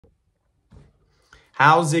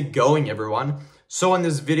How's it going, everyone? So in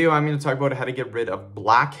this video, I'm going to talk about how to get rid of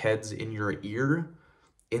blackheads in your ear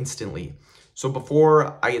instantly. So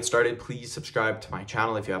before I get started, please subscribe to my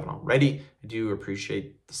channel if you haven't already. I do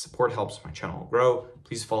appreciate the support, helps my channel grow.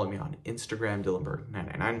 Please follow me on Instagram,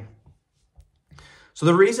 Dylanberg999. So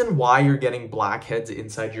the reason why you're getting blackheads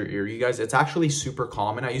inside your ear, you guys, it's actually super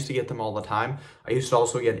common. I used to get them all the time. I used to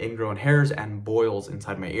also get ingrown hairs and boils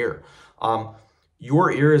inside my ear.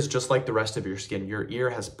 Your ear is just like the rest of your skin. Your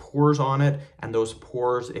ear has pores on it, and those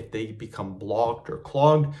pores, if they become blocked or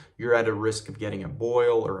clogged, you're at a risk of getting a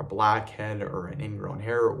boil or a blackhead or an ingrown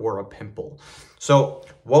hair or a pimple. So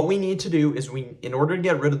what we need to do is in order to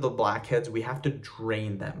get rid of the blackheads, we have to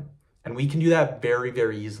drain them. And we can do that very,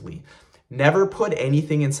 very easily. Never put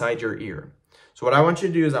anything inside your ear. So what I want you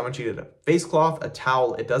to do is I want you to get a face cloth, a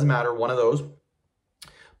towel, it doesn't matter, one of those.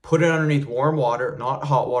 Put it underneath warm water, not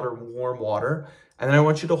hot water, warm water. And then I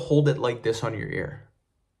want you to hold it like this on your ear.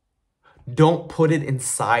 Don't put it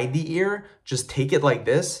inside the ear. Just take it like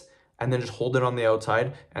this and then just hold it on the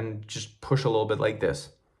outside and just push a little bit like this.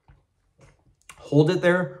 Hold it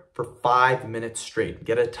there for 5 minutes straight.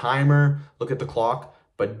 Get a timer, look at the clock,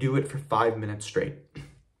 but do it for 5 minutes straight.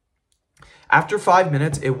 After 5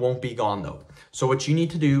 minutes, it won't be gone though. So what you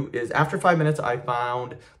need to do is after 5 minutes, I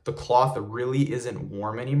found the cloth really isn't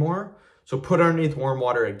warm anymore. So put it underneath warm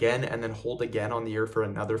water again and then hold again on the ear for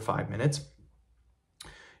another 5 minutes.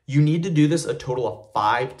 You need to do this a total of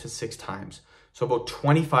 5 to 6 times. So about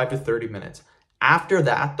 25 to 30 minutes. After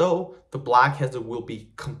that though, the blackheads will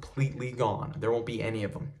be completely gone. There won't be any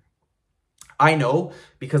of them. I know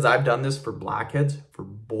because I've done this for blackheads, for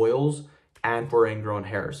boils, and for ingrown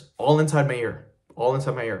hairs. All inside my ear. All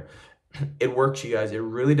inside my ear. It works, you guys. It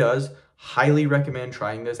really does. Highly recommend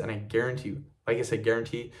trying this, and I guarantee you, like I said,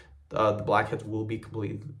 guarantee the blackheads will be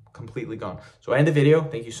completely gone. So I end the video.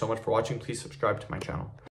 Thank you so much for watching. Please subscribe to my channel.